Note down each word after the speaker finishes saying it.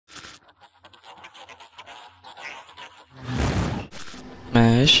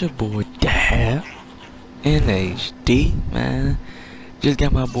man, it's your boy Dab in HD, man. Just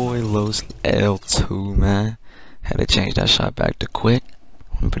got my boy Los L2, man. Had to change that shot back to quick.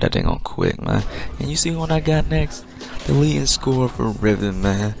 Let me put that thing on quick, man. And you see what I got next? The leading scorer for Riven,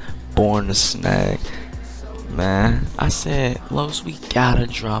 man. Born to snag. Man, I said, Los, we gotta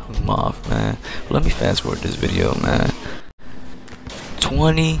drop him off, man. Let me fast forward this video, man.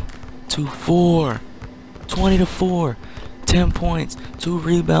 20-4. 20-4. 10 points, 2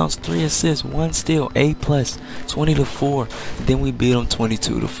 rebounds, 3 assists, 1 steal, A+, 20-4. Then we beat them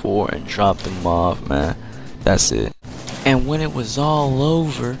 22-4 and dropped them off, man. That's it. And when it was all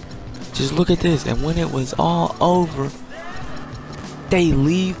over, just look at this. And when it was all over, they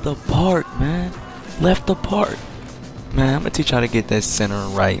leave the park, man. Left the park. Man, I'm gonna teach you how to get that center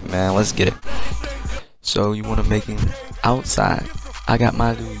right, man. Let's get it. So you wanna make him outside. I got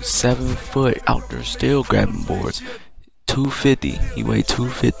my dude 7 foot out there still grabbing boards. 250. He weighed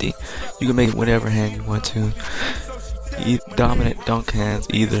 250. You can make it whatever hand you want to. Dominant dunk hands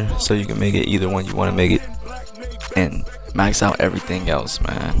either, so you can make it either one you want to make it. And max out everything else,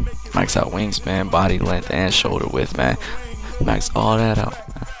 man. Max out wingspan, body length, and shoulder width, man. Max all that out,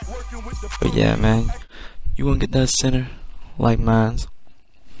 man. But yeah, man, you want to get that center like mine's.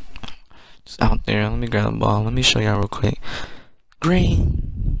 Just out there. Let me grab the ball. Let me show y'all real quick.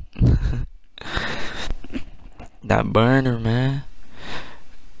 Green. That burner, man.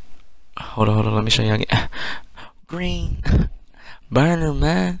 Hold on, let me show you again. Green. Burner,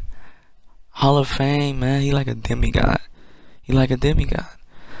 man. Hall of Fame, man. He like a demigod. He like a demigod.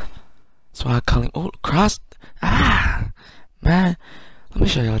 That's why I call him. Oh, cross. Ah, man. Let me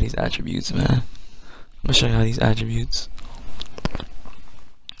show y'all these attributes, man. Let me show y'all these attributes.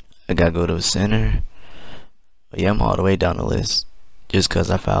 I gotta go to the center. But yeah, I'm all the way down the list. Just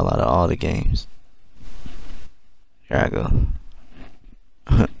cause I foul out of all the games. Here I go.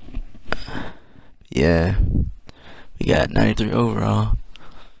 Yeah. We got 93 overall.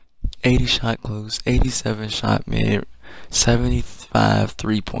 80 shot close. 87 shot mid. 75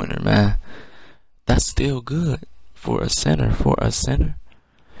 3-pointer, man. That's still good for a center.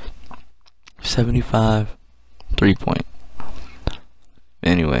 75 3-point.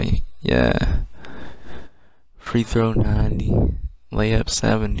 Anyway, yeah. Free throw 90. Layup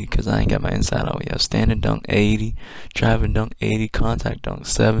 70 because I ain't got my inside all the way up. Standing dunk 80. Driving dunk 80. Contact dunk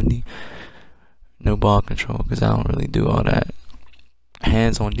 70. No ball control because I don't really do all that.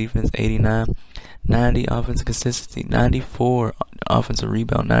 Hands on defense 89. 90 offensive consistency. 94 offensive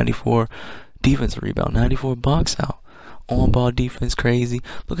rebound. 94 defensive rebound. 94 box out. On ball defense crazy.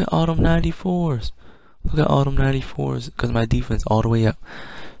 Look at all them 94s. Look at all them 94s because my defense all the way up.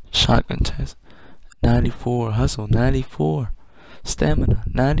 Shot contest 94. Hustle 94. Stamina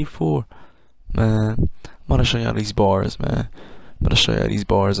 94. Man, I'm gonna show y'all these bars, man. I'm gonna show y'all these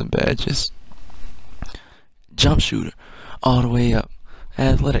bars and badges. Jump shooter all the way up.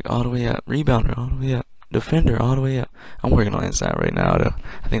 Athletic all the way up. Rebounder all the way up. Defender all the way up. I'm working on inside right now though.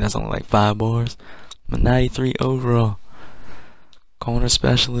 I think that's only like 5 bars. But 93 overall. Corner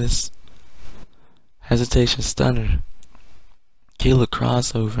specialist. Hesitation stunner. Killer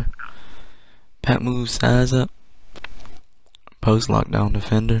crossover. Pat move size up. Post lockdown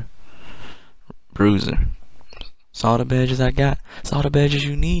defender. Bruiser. That's all the badges I got. That's all the badges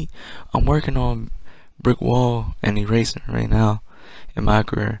you need. I'm working on brick wall and eraser right now in my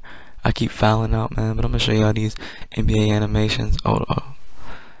career. I keep fouling out, man, but I'm gonna show y'all these NBA animations. Oh,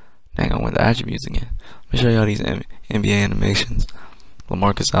 dang, I went to attributes again. I'm gonna show y'all these NBA animations.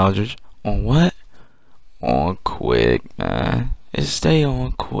 LaMarcus Aldridge on what? On quick, man. It stay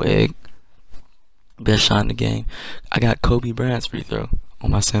on quick. Best shot in the game. I got Kobe Bryant's free throw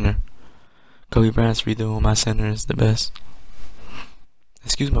on my center. Kobe Bryant's free throw on my center is the best.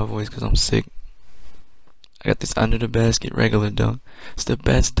 Excuse my voice because I'm sick. I got this under the basket regular dunk. It's the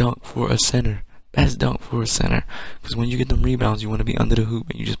best dunk for a center. Best dunk for a center. Because when you get them rebounds, you want to be under the hoop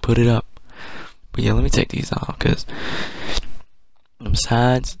and you just put it up. But yeah, let me take these off because them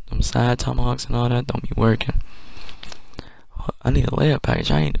side tomahawks and all that don't be working. I need a layup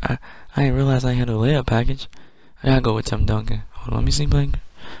package. I ain't realized I had a layup package. I gotta go with Tim Duncan. Hold on, let me see, Blake.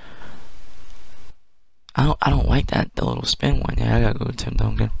 I don't like the little spin one. Yeah, I gotta go with Tim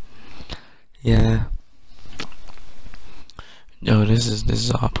Duncan. Yeah. Yo, this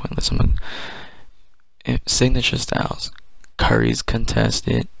is all pointless. Signature styles. Curry's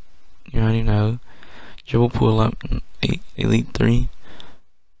contested. You already know. Dribble pull up. Elite 3.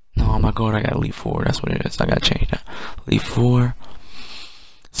 No, my god, I got Elite 4. That's what it is. I gotta change that. Elite 4.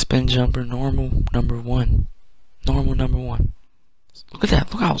 Spin jumper, normal, number 1. Normal, number 1. Look at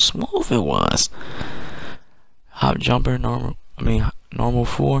that. Look how smooth it was. Hop jumper, normal Normal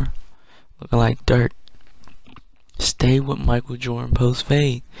 4. Looking like dirt. Stay with Michael Jordan post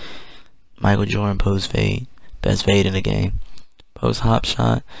fade. Michael Jordan post fade. Best fade in the game. Post hop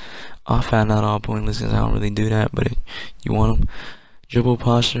shot. I found out all pointless because I don't really do that, but if you want them. Dribble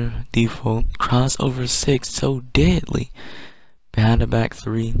posture. Default. Crossover 6. So deadly. Behind the back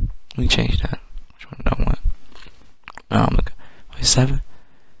 3. Let me change that. Which one do I want? Oh, look. Wait, 7?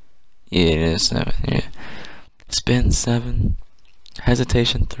 Yeah, it is 7. Yeah. Spin 7.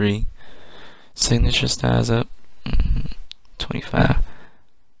 Hesitation 3. Signature styles up. 25. Let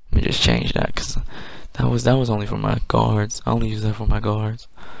me just change that because that was only for my guards. I only use that for my guards.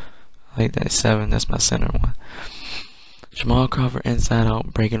 I like that 7. That's my center one. Jamal Crawford inside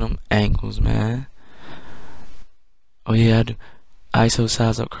out, breaking them ankles, man. Oh yeah, I do. ISO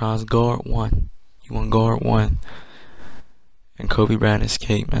size up cross guard 1. You want guard 1. And Kobe Bryant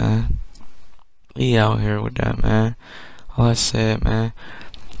escape, man. We out here with that, man. All I said, man.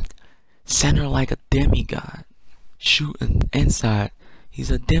 Center like a demigod. Shooting inside.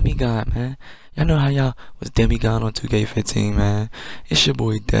 He's a demigod, man. Y'all know how y'all was demigod on 2K15, man. It's your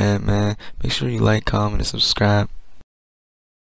boy Dad, man. Make sure you like, comment, and subscribe.